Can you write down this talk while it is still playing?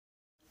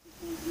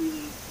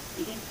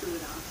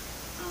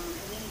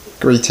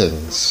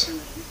Greetings.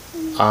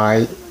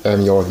 I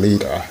am your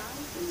leader.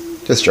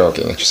 Just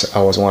joking. I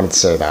always wanted to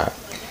say that.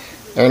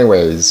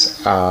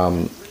 Anyways,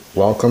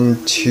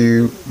 welcome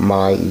to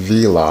my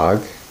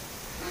vlog.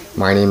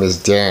 My name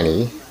is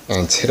Danny,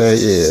 and today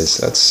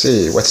is, let's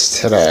see,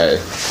 what's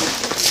today?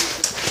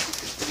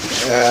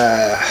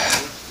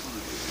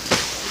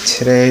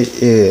 Today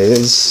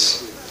is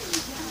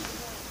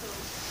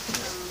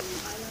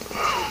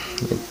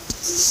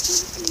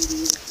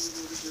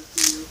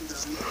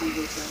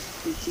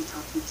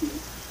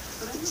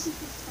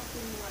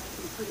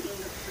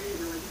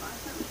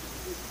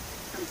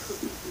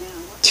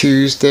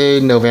Tuesday,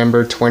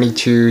 November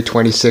 22,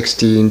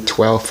 2016,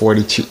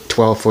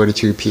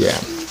 12:42 p.m.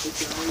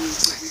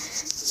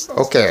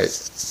 Okay,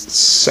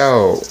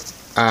 so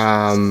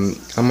on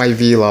my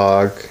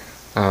vlog,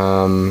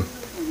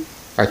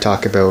 I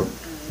talk about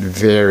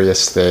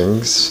various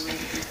things.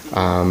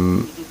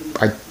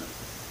 I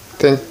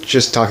think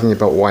just talking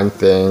about one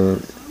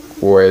thing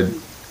would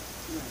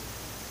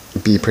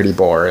be pretty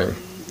boring.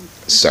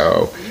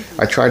 So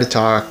I try to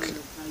talk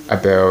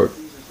about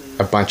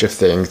a bunch of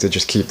things to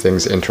just keep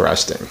things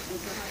interesting.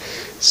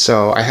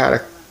 So I had a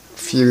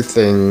few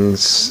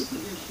things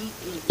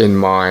in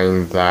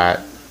mind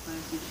that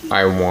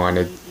I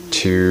wanted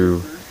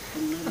to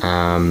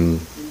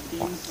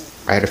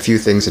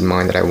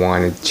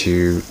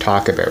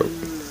talk about.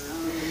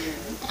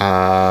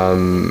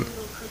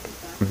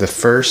 The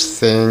first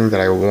thing that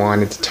I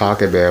wanted to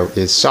talk about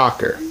is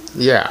soccer.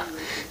 Yeah.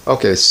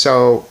 Okay,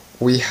 so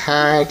we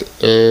had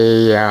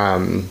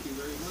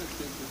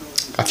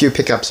a few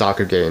pickup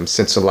soccer games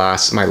since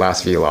my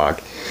last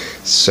vlog.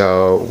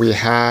 So we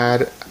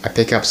had a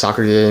pickup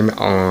soccer game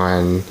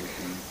on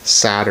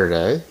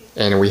Saturday,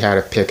 and we had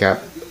a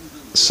pickup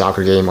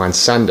soccer game on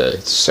Sunday.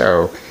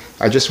 So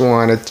I just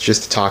wanted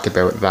to talk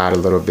about that a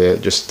little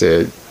bit, just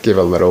to give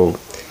a little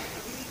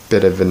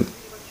bit of an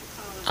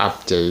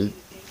update.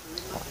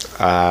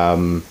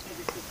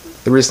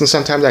 The reason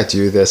sometimes I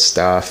do this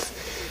stuff,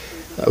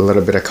 a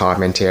little bit of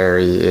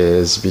commentary,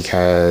 is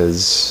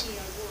because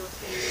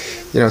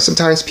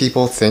sometimes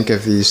people think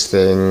of these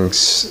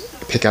things,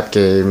 pickup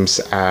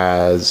games,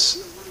 as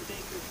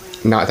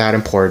not that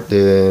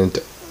important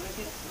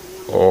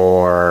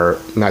or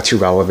not too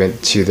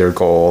relevant to their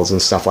goals and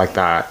stuff like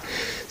that.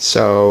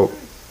 So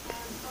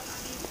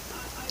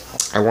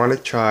I want to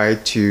try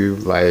to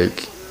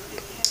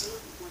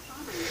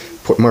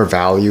put more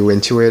value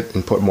into it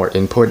and put more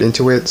input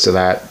into it, so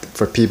that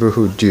for people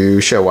who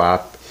do show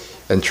up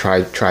and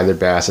try their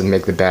best and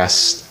make the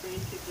best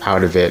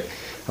out of it,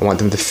 I want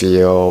them to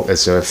feel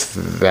as if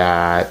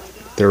that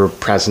their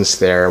presence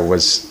there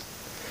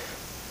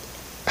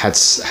had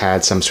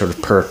some sort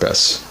of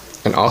purpose.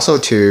 And also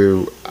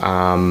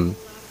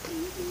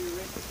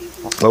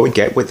what we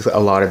get with a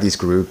lot of these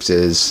groups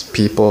is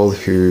people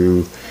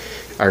who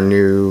are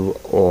new,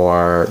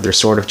 or they're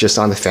sort of just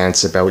on the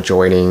fence about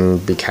joining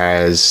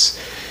because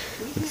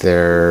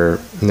they're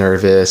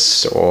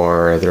nervous,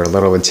 or they're a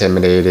little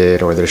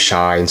intimidated, or they're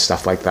shy and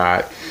stuff like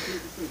that.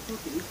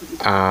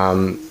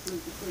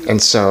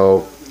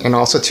 And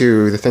also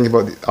the thing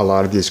about a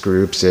lot of these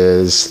groups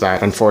is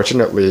that,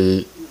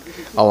 unfortunately,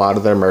 a lot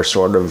of them are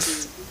sort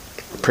of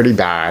pretty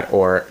bad,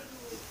 or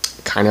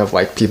kind of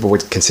like people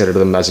would consider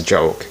them as a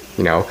joke,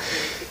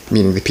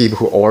 meaning the people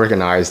who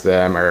organize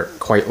them are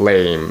quite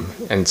lame.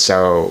 And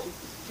so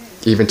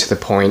even to the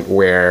point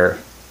where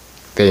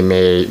they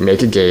may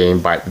make a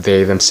game, but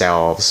they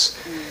themselves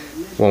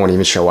won't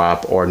even show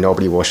up, or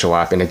nobody will show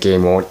up, and a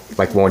game won't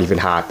even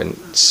happen.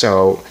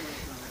 So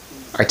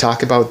I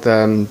talk about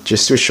them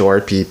just to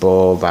assure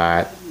people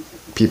that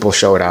people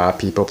showed up,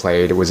 people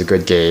played, it was a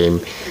good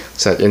game,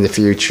 so that in the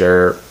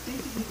future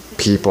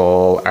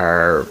people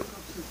are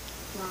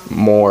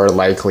more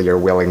likely or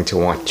willing to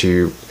want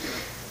to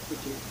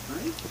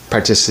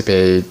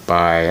participate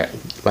by,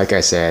 like I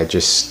said,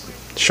 just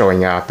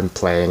showing up and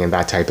playing and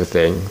that type of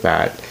thing.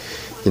 That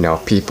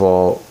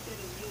people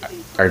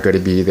are going to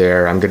be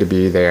there, I'm going to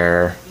be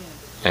there,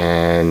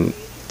 and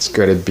it's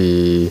going to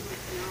be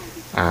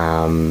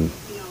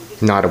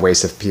not a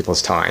waste of people's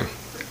time.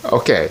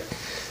 Okay,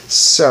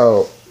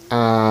 so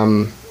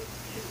on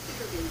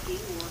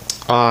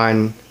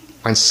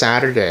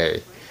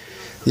Saturday,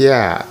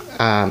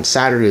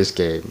 Saturday's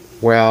game.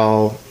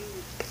 Well,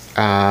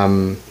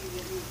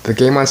 the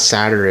game on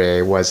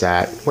Saturday was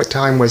at, what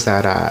time was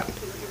that at?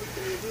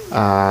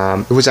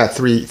 It was at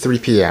 3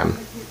 p.m.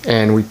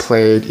 and we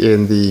played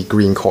in the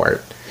green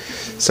court.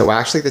 So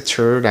actually the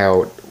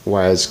turnout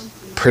was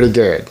pretty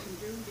good.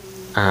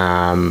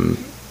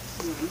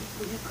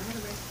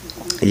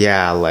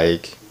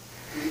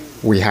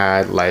 We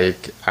had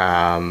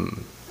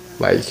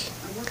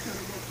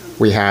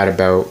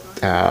about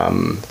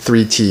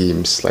 3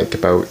 teams,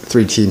 about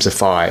 3 teams of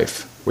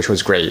 5, which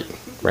was great,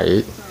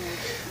 right?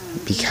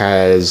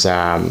 Because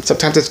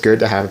sometimes it's good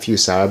to have a few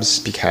subs,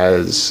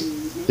 because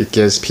it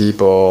gives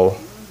people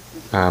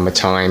a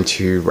time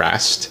to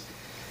rest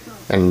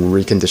and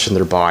recondition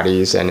their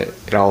bodies, and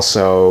it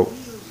also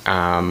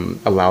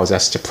allows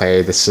us to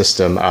play the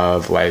system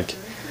of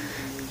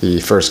the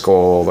first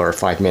goal or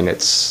 5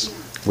 minutes,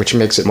 which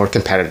makes it more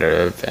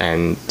competitive,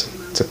 and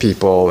so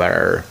people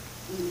are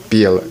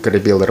going to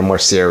be a little more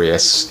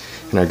serious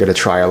and are going to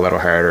try a little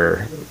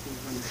harder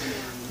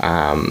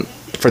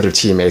for their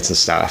teammates and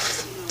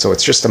stuff. So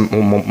it's just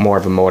more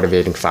of a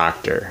motivating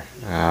factor.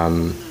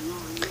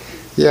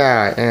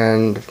 Yeah,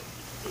 and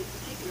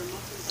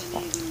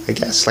I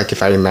guess, like,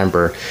 if I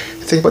remember,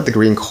 the thing about the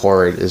green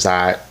court is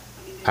that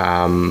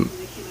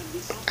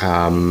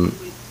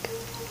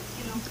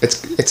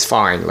it's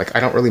fine. Like, I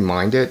don't really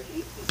mind it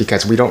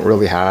because we don't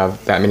really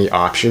have that many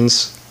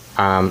options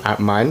at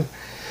MUN.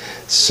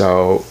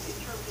 So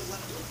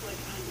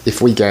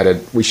if we get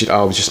it, we should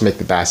always just make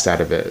the best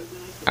out of it,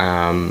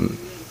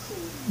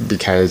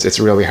 because it's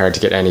really hard to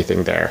get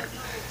anything there.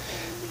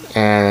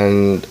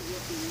 And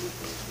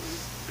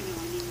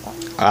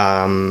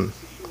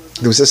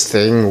there was this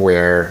thing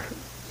where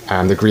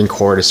the green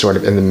court is sort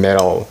of in the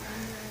middle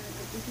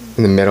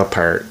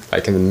part,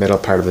 like in the middle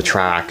part of the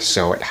track,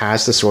 so it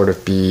has to sort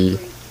of be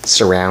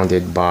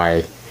surrounded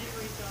by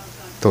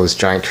those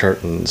giant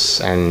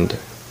curtains. And it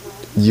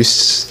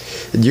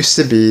used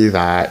to be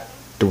that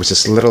there was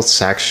this little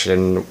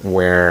section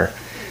where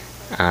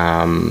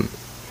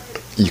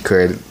you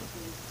could,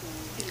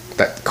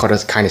 that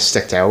kind of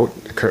sticked out,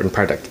 a curtain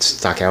part that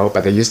stuck out,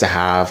 but they used to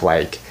have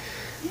like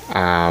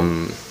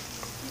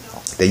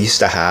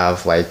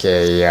a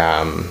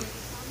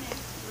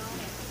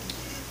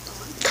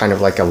kind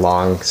of like a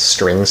long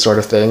string sort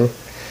of thing.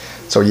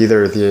 So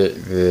either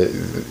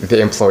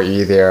the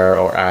employee there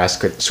or us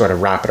could sort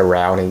of wrap it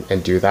around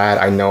and do that.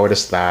 I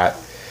noticed that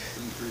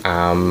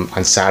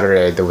on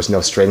Saturday there was no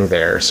string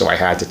there, so I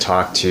had to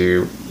talk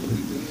to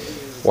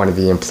one of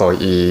the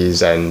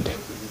employees, and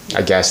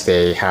I guess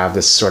they have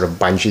this sort of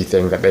bungee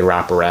thing that they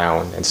wrap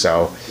around, and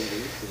so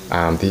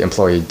the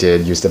employee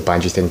did use the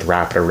bungee thing to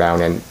wrap it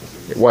around, and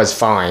it was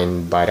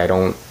fine, but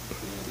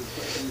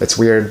it's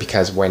weird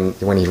because when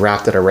he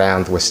wrapped it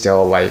around, there was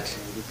still like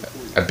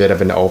a bit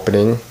of an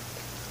opening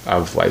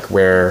of like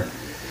where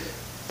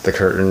the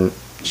curtain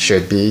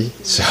should be.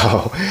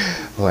 So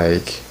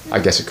like, I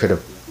guess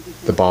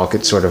the ball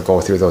could sort of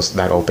go through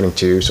that opening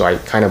too. So I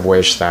kind of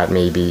wish that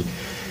maybe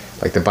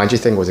like the bungee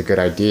thing was a good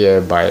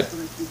idea, but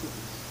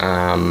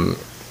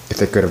if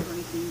they could have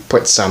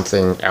put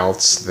something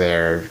else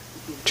there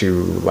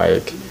to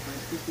like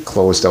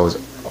close those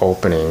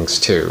openings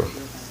too.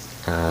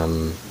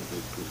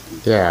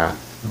 Yeah,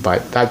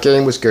 but that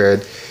game was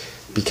good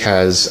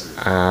because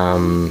it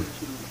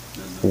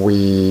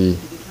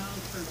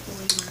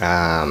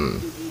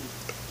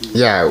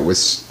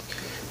was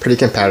pretty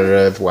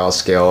competitive, well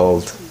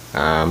skilled,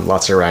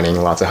 lots of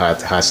running, lots of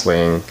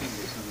hustling,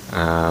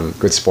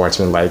 good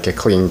sportsmanlike, a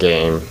clean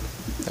game,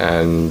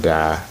 and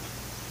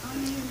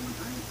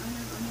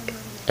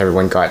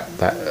everyone got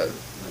that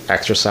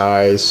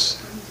exercise.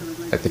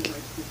 I think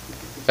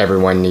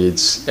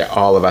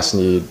all of us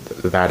need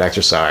that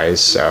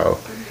exercise, so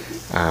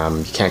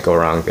you can't go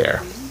wrong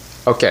there.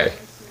 Okay,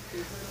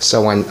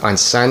 so on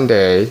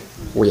Sunday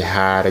we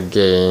had a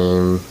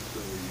game.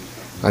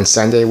 On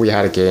Sunday we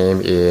had a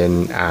game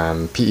in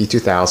PE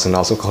 2000,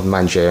 also called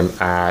MUN Gym,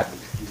 at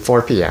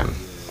 4 p.m.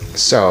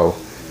 So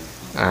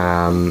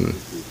the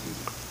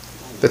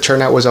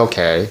turnout was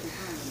okay.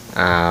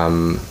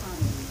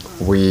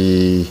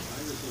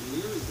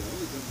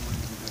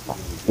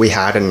 We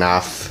had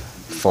enough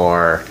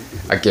for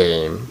a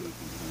game,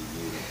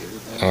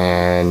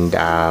 and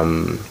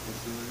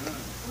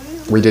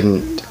we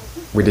didn't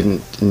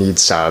need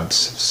subs,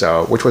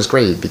 so, which was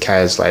great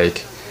because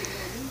like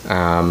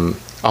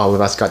all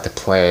of us got to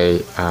play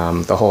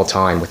the whole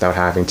time without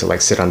having to like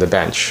sit on the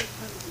bench.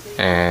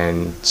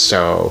 And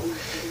so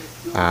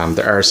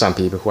there are some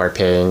people who are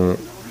paying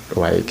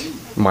like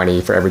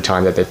money for every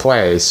time that they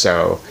play,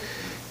 so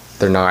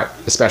they're not,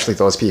 especially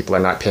those people are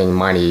not paying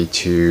money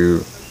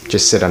to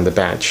just sit on the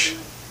bench.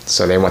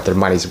 So they want their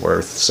money's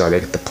worth, so they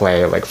get to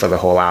play like for the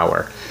whole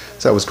hour.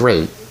 So it was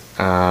great.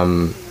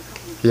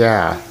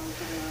 Yeah.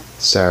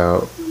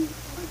 So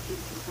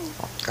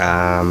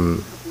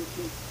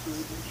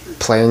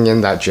playing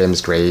in that gym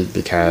is great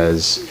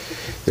because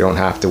you don't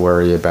have to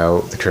worry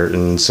about the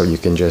curtains, so you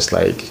can just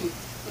like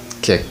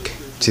kick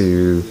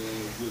to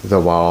the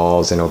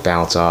walls and it'll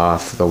bounce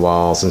off the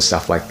walls and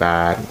stuff like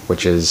that,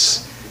 which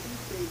is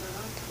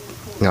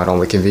not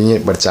only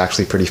convenient, but it's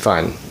actually pretty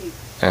fun.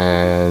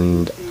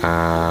 And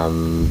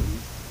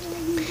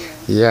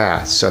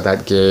yeah, so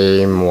that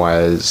game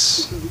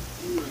was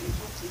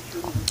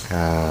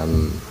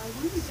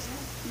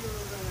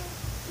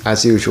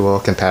as usual,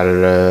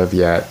 competitive,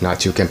 yet not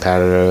too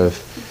competitive,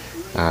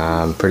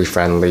 pretty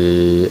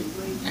friendly,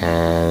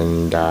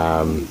 and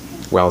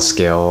well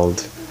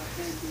skilled,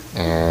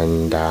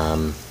 and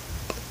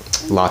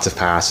lots of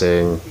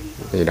passing.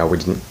 You know, we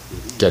didn't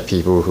get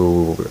people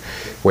who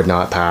would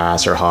not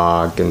pass or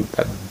hog, and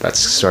that's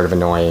sort of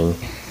annoying.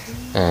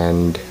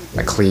 And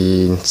a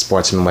clean,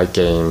 sportsmanlike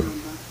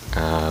game.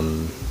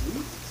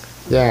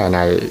 Yeah, and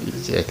I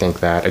think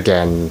that,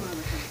 again,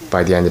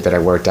 by the end of it, I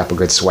worked up a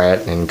good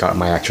sweat and got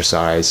my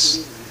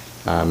exercise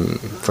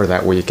for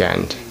that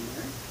weekend.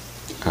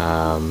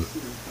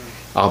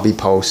 I'll be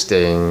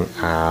posting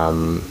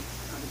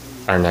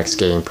our next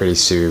game pretty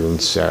soon,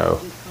 so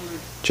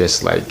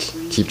just like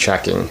keep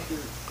checking.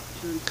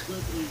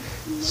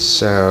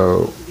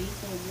 So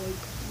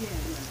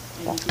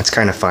it's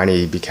kind of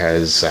funny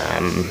because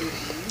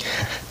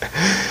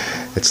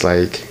it's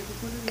like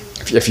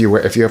if you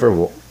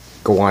ever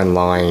go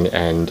online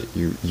and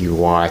you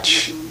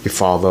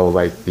follow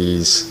like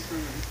these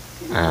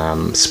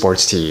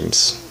sports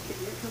teams,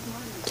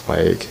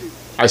 like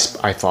I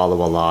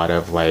follow a lot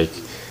of like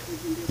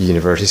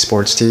university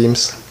sports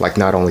teams, like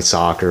not only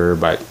soccer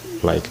but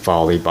like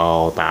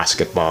volleyball,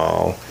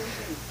 basketball,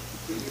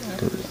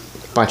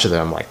 a bunch of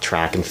them, like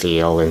track and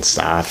field and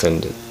stuff.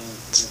 And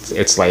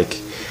it's like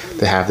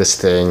they have this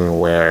thing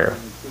where,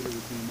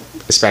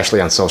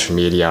 especially on social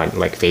media, on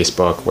like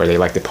Facebook, where they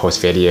like to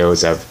post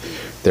videos of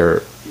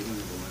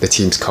the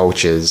team's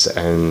coaches,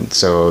 and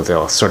so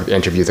they'll sort of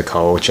interview the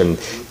coach and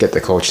get the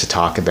coach to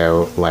talk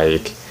about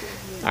like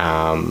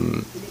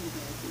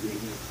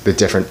their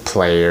different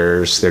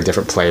players,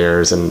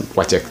 and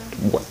what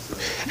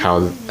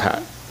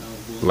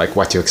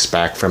to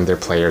expect from their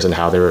players, and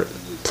how their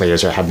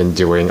players have been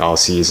doing all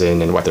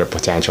season and what their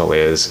potential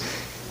is.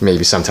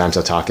 Maybe sometimes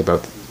they'll talk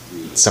about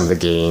some of the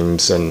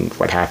games and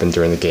what happened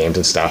during the games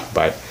and stuff,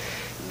 but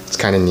it's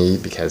kind of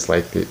neat because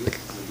like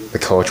the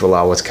coach will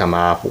always come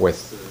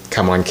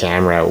on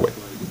camera with,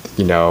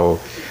 you know,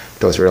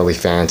 those really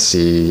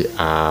fancy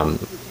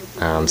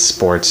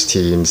sports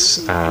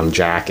teams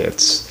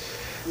jackets,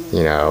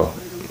 you know,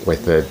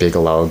 with the big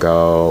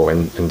logo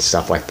and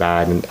stuff like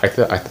that. And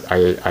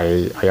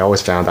I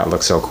always found that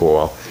look so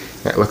cool.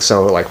 It looks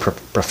so like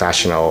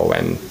professional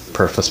and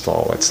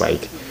purposeful. It's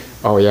like,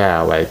 oh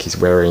yeah, like he's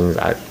wearing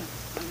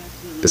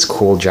this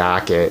cool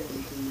jacket,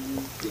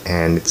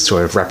 and it's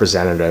sort of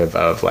representative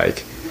of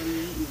like,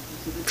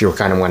 if you were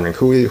kind of wondering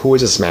who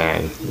is this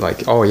man,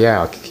 like, oh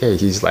yeah, okay,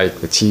 he's like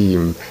the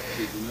team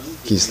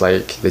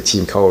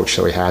coach,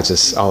 so he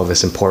has all of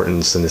this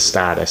importance and this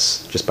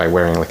status just by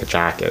wearing like a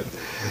jacket.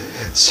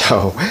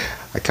 So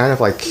I kind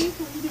of like,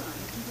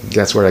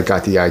 that's where I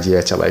got the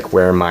idea to like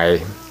wear my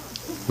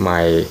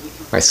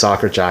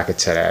soccer jacket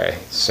today.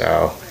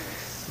 So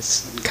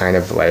it's kind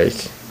of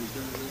like,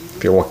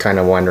 if you're kind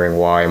of wondering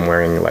why I'm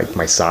wearing like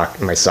my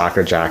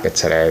soccer jacket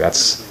today,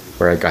 that's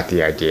where I got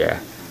the idea.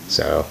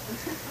 So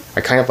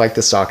I kind of like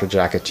the soccer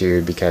jacket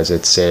too because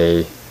it's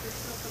a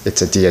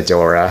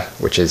Diadora,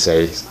 which is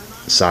a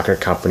soccer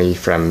company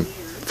from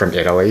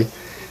Italy.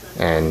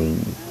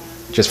 And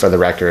just for the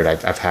record,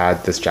 I've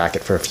had this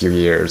jacket for a few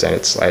years, and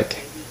it's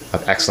like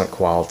of excellent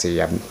quality.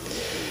 A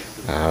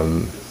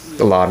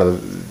lot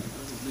of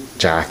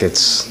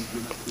jackets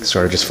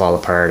sort of just fall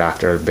apart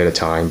after a bit of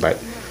time, but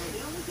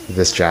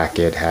this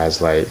jacket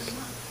has like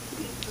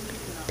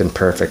been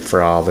perfect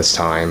for all this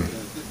time.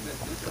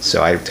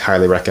 So I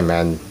highly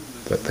recommend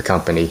the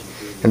company.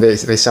 And they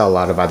sell a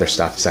lot of other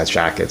stuff besides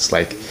jackets.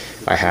 Like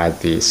I had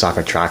the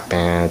soccer track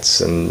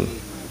pants, and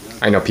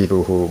I know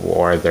people who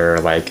wore their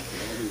like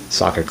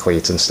soccer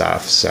cleats and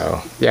stuff.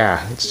 So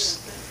yeah, it's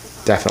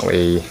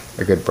definitely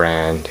a good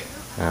brand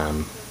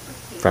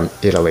from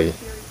Italy.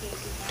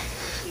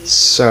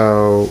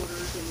 So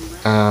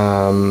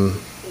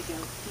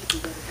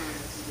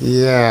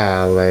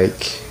yeah,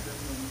 like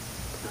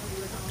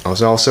I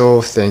was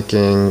also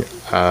thinking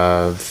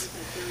of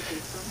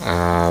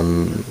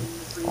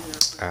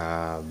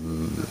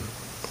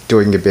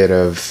doing a bit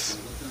of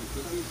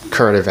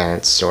current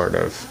events, sort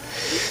of.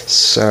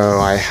 So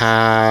I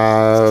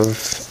have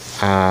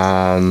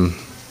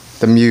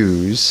the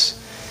Muse,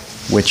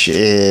 which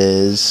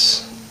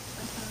is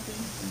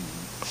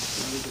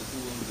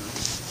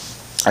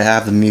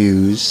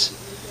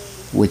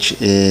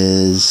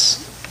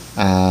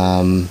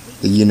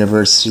the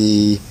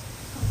university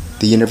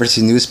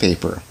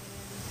newspaper.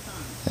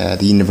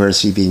 The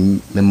university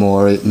being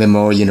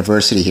Memorial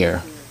University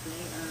here.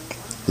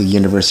 The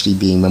university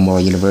being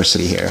Memorial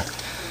University here.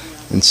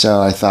 And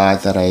so I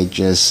thought that I'd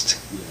just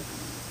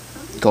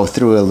go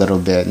through it a little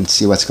bit and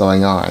see what's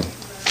going on.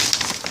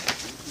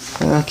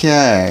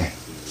 Okay.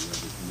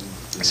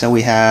 So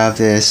we have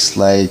this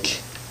like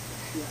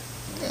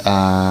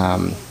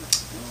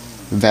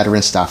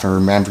veteran stuff for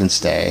Remembrance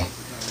Day.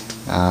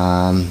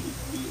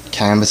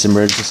 Canvas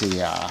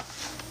emergency off.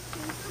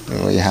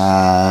 And we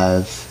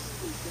have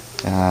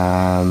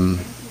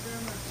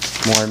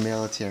more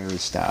military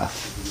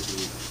stuff.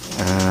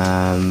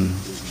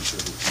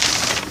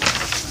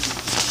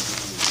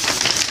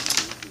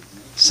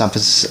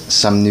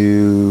 Some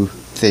new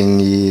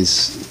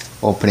thingies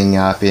opening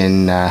up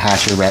in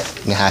Hatcher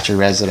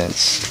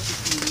Residence.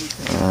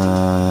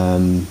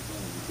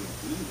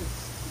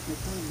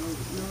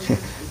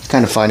 It's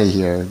kind of funny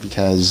here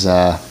because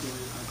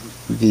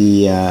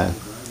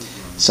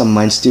some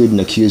Mind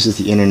student accuses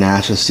the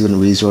International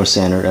Student Resource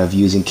Center of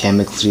using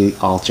chemically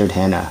altered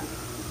henna.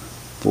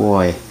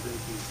 Boy.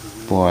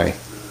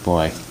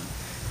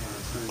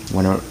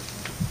 Wonder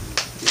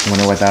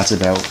what that's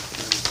about.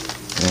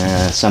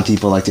 Some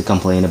people like to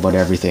complain about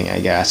everything, I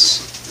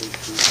guess.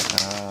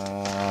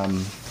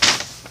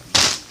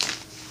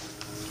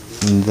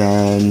 And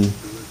then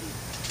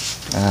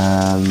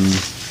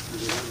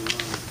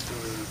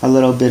a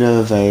little bit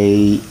of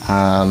a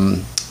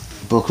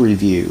book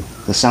review.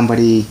 So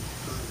somebody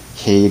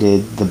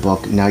hated the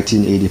book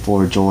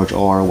 1984 George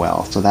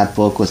Orwell. So that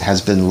book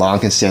has been long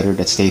considered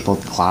a staple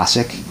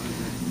classic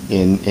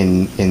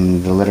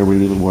in the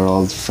literary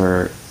world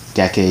for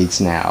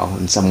decades now,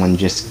 and someone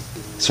just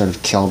sort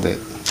of killed it.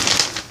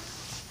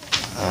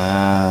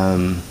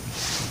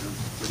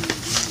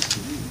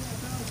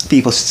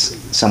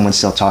 Someone's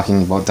still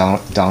talking about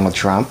Donald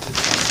Trump,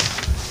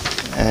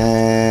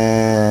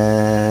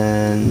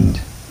 and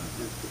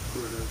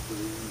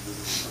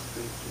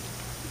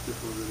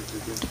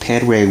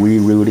Padway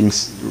rerouting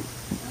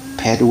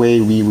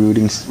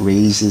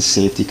raises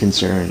safety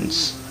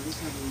concerns.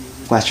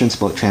 Questions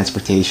about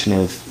transportation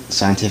of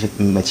scientific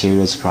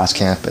materials across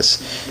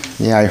campus.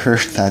 Yeah, I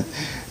heard that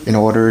in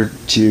order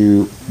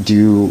to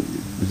do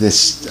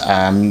this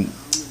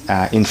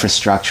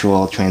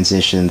infrastructural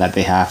transition, that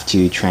they have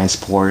to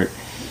transport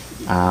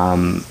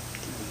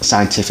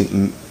scientific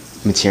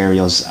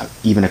materials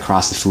even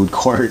across the food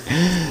court,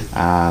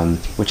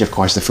 which of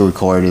course the food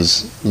court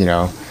is,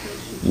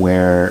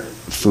 where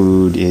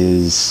food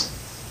is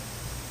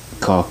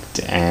cooked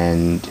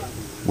and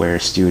where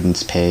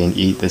students pay and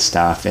eat this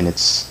stuff, and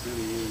if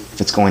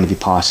it's going to be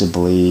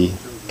possibly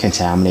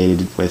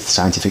contaminated with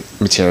scientific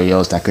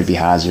materials that could be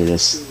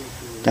hazardous,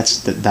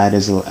 that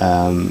is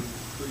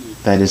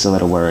a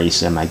little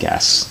worrisome, I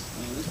guess.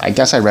 I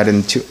guess I read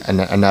into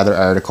another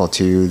article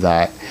too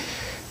that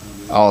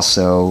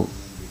also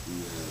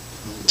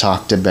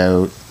talked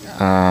about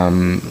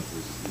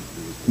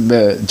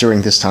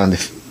during this time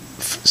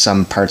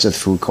some parts of the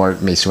food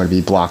court may sort of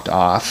be blocked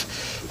off,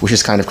 which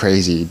is kind of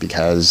crazy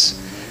because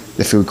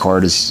the food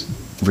court is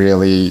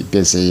really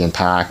busy and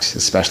packed,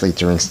 especially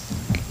during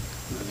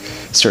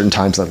certain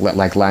times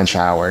like lunch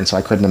hour, and so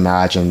I couldn't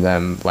imagine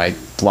them like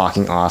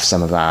blocking off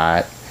some of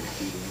that,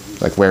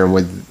 like where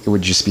it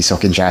would just be so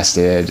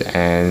congested.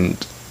 And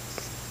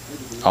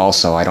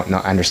also I don't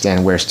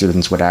understand where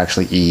students would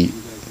actually eat.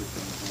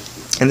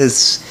 And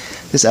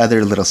this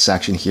other little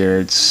section here,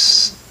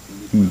 it's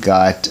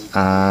got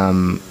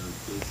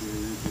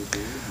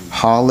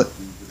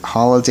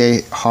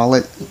holiday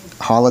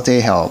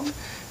help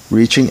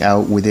reaching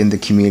out within the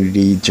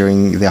community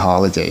during the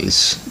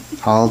holidays.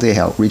 Holiday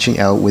help reaching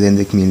out within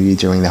the community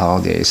during the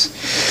holidays.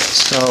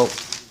 So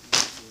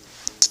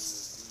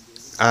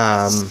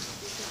I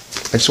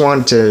just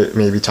wanted to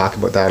maybe talk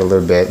about that a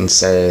little bit and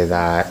say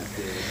that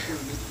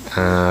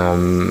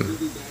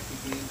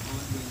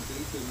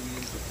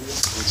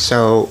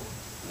so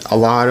a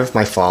lot of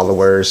my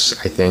followers,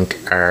 I think,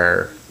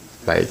 are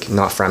like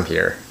not from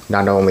here.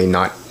 Not only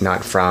not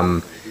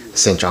from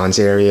St. John's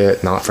area,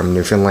 not from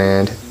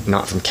Newfoundland,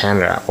 not from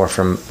Canada, or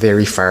from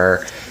very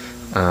far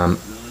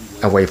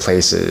away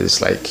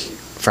places, like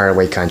far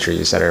away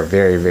countries that are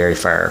very, very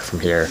far from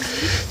here.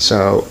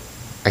 So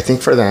I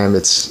think for them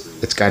it's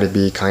got to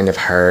be kind of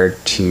hard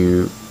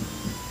to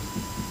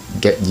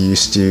get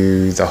used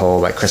to the whole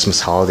like Christmas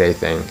holiday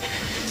thing,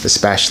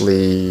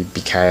 especially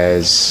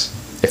because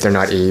if they're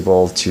not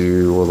able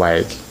to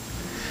like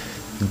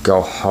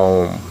go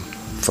home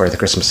for the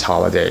Christmas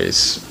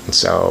holidays. And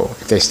so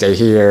if they stay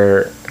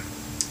here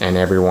and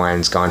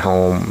everyone's gone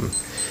home,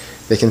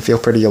 they can feel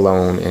pretty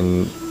alone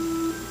and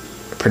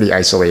pretty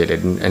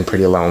isolated and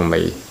pretty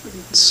lonely.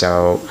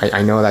 So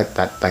I know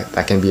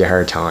that can be a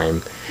hard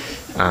time.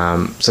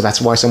 So that's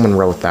why someone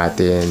wrote that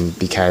in,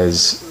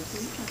 because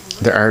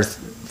there are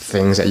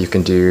things that you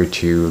can do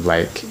to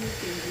like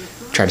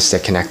try to stay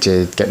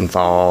connected, get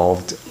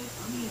involved,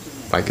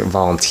 like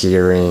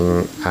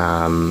volunteering,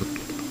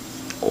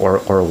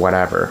 or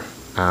whatever.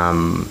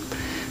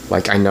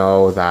 Like I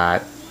know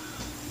that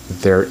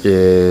there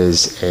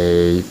is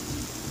a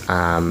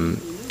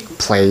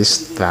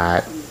place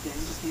that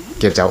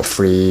gives out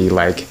free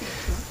like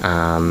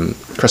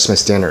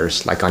Christmas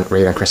dinners, like on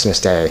Christmas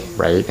Day,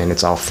 right? And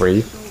it's all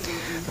free.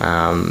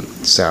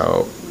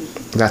 So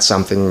that's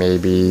something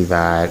maybe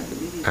that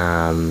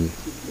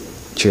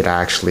should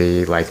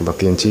actually like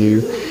look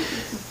into.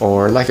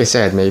 Or like I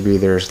said, maybe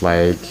there's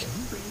like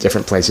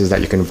different places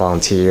that you can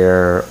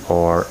volunteer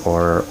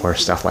or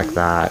stuff like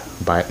that.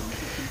 But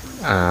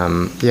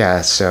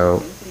yeah,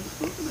 so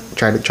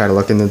try to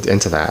look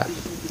into that.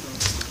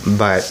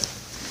 But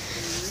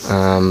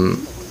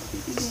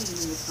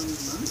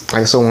I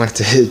also wanted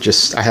to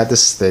I had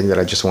this thing that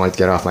I just wanted to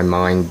get off my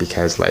mind,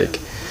 because like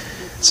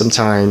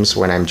sometimes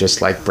when I'm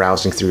just like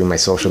browsing through my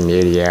social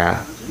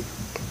media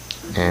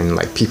and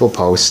like people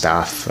post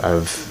stuff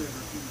of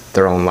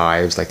their own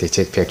lives, like they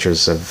take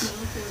pictures of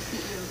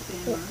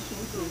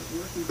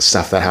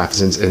stuff that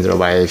happens in their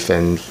life,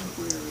 and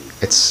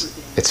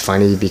it's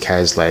funny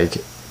because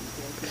like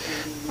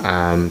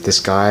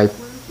this guy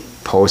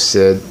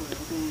posted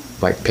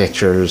like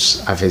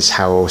pictures of his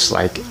house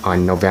like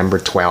on November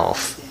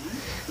 12th,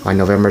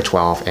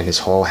 and his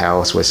whole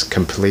house was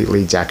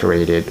completely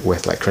decorated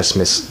with like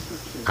Christmas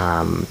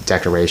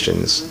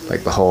decorations,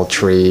 like the whole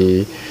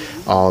tree,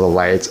 all the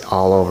lights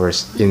all over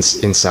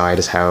inside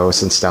his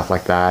house and stuff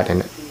like that.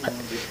 And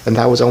and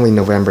that was only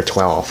November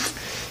 12th,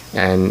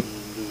 and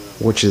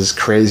which is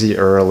crazy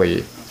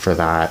early for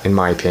that, in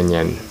my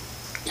opinion.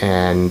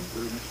 And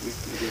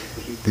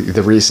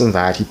the reason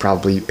that he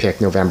probably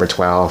picked November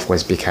 12th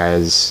was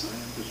because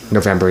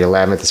November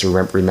 11th is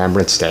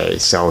Remembrance Day,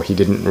 so he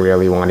didn't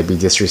really want to be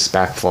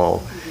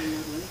disrespectful.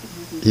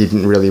 He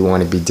didn't really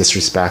want to be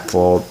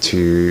disrespectful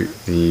to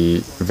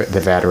the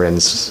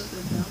Veterans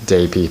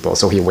Day people,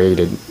 so he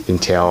waited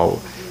until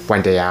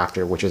one day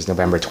after, which is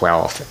November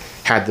 12th.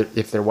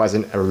 If there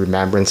wasn't a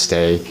Remembrance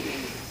Day,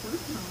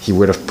 he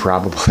would have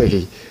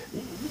probably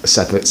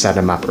set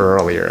him up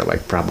earlier,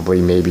 like probably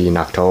maybe in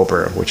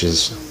October, which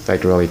is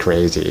like really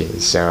crazy.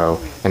 So,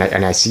 and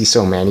I see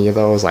so many of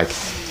those, like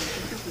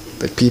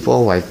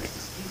people like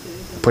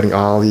putting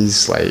all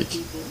these like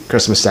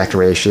Christmas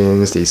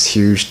decorations, these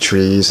huge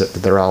trees that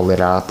they're all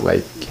lit up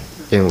like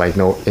in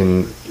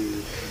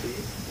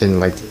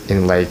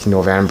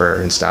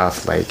November and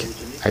stuff. Like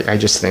I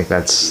just think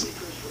that's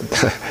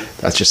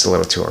that's just a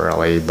little too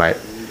early. But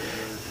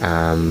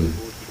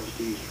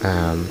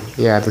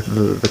yeah,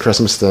 the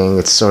Christmas thing,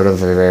 it's sort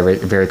of a very,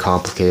 very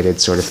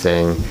complicated sort of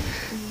thing.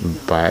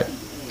 But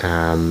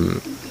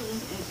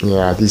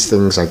yeah, these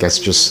things, I guess,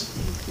 just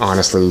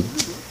honestly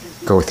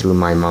go through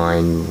my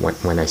mind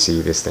when I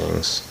see these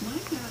things.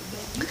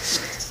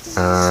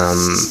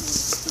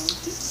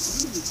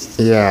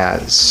 Yeah,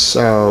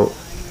 so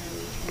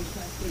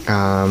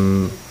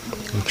I'm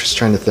just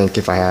trying to think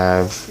if I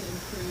have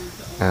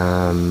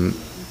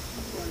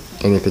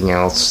anything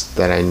else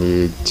that I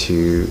need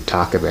to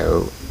talk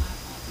about.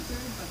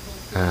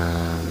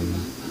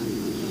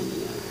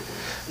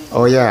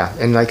 Oh yeah,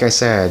 and like I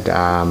said,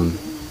 I'm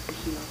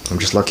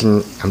just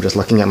looking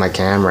at my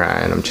camera,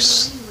 and I'm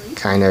just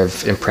kind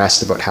of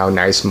impressed about how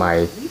nice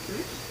my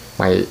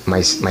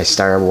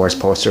Star Wars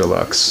poster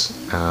looks.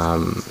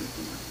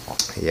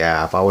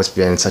 Yeah, I've always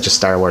been such a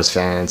Star Wars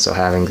fan, so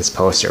having this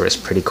poster is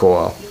pretty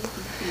cool.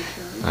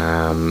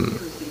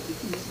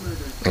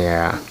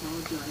 Yeah,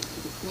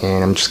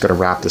 and I'm just gonna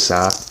wrap this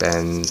up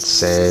and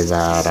say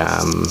that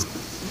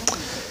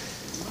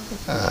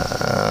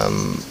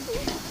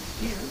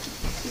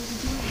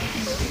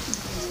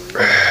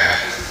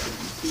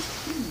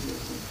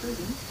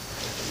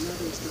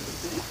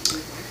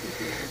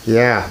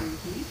yeah.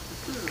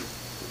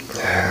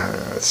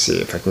 Let's see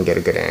if I can get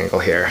a good angle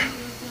here.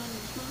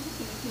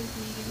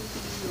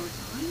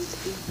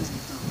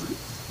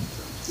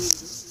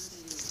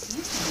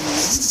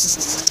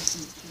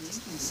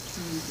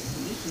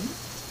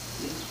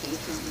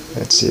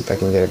 Let's see if I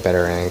can get a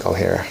better angle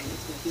here.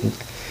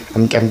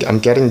 I'm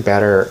getting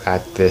better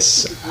at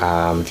this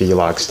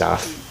vlog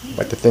stuff,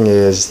 but the thing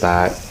is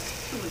that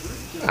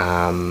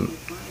I'm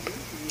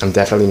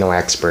definitely no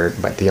expert,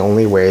 but the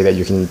only way that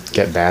you can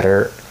get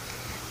better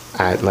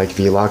at like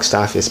vlog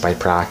stuff is by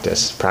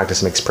practice.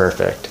 Practice makes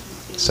perfect.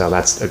 So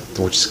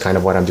which is kind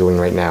of what I'm doing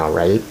right now,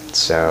 right?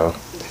 So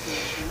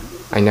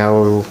I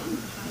know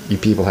you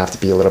people have to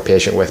be a little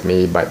patient with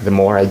me, but the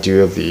more I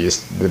do of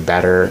these, the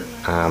better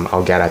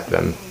I'll get at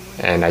them.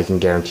 And I can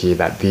guarantee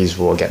that these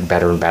will get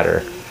better and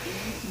better,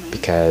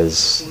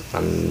 because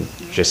I'm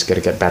just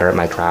gonna get better at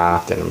my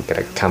craft, and I'm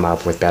gonna come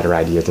up with better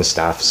ideas and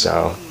stuff.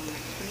 So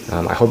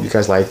I hope you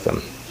guys like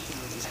them.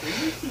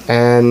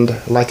 And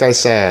like I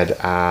said,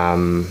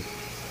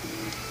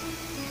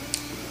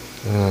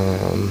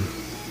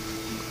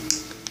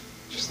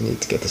 just need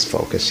to get this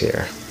focus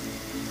here.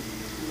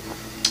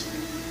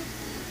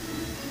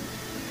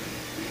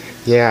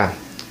 Yeah,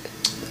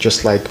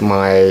 just like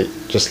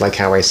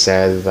how I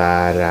said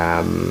that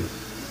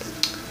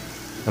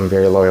I'm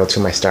very loyal to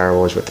my Star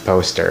Wars with the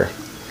poster.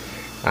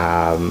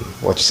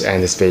 We'll just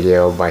end this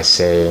video by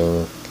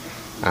saying,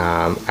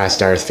 as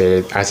Darth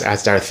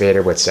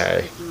Vader would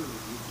say,